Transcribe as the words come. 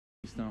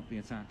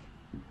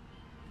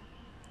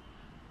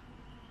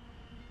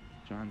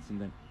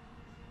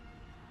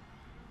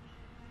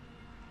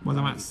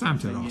بازم از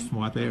سمت راست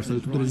موقع به ارسال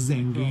توپ داره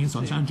زنگین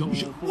سانتش انجام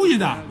میشه روی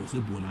دروازه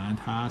بلند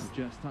هست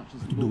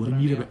تو دوباره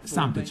میره به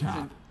سمت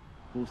چپ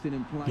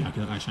یه حرکت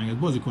قشنگ از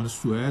بازیکن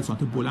سوئد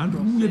سانت بلند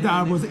روی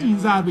دروازه این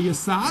ضربه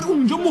سر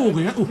اونجا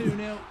موقعیت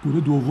گل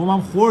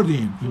دومم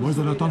خوردیم این بار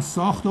زلاتان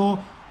ساخت و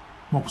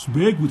مارکوس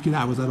برگ بود که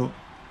دروازه رو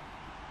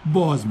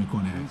باز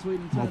میکنه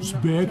مارکوس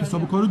برگ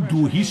حساب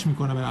کارو 2-0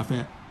 میکنه به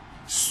نفع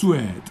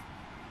سوئد.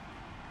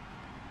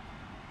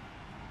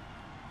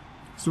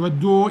 سوئد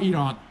 2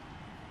 ایران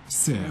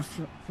 0.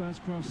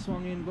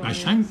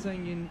 قشنگ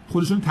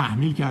خودشون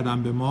تحمیل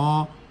کردن به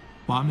ما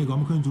با هم نگاه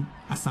میکنیم تو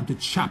از سمت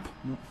چپ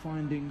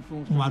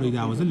اومد روی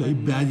دروازه لای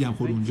بدی هم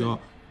خورد اونجا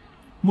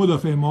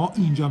مدافع ما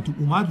اینجا هم تو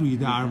اومد روی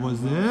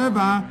دروازه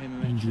و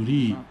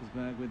اینجوری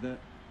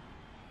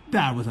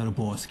دروازه رو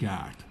باز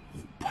کرد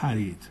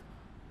پرید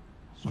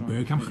و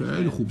برگ هم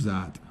خیلی خوب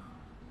زد.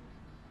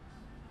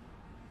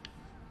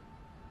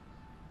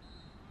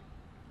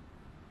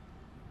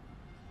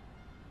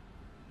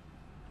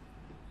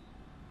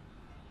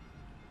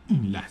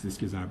 این لحظه است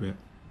که ضربه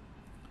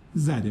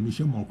زده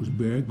میشه. مارکوس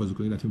برگ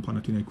بازیکن در تیم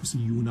پاناتینایکوس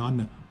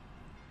یونان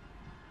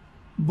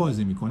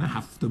بازی میکنه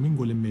 7مین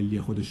گل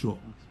ملی خودش رو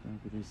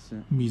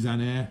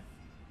میزنه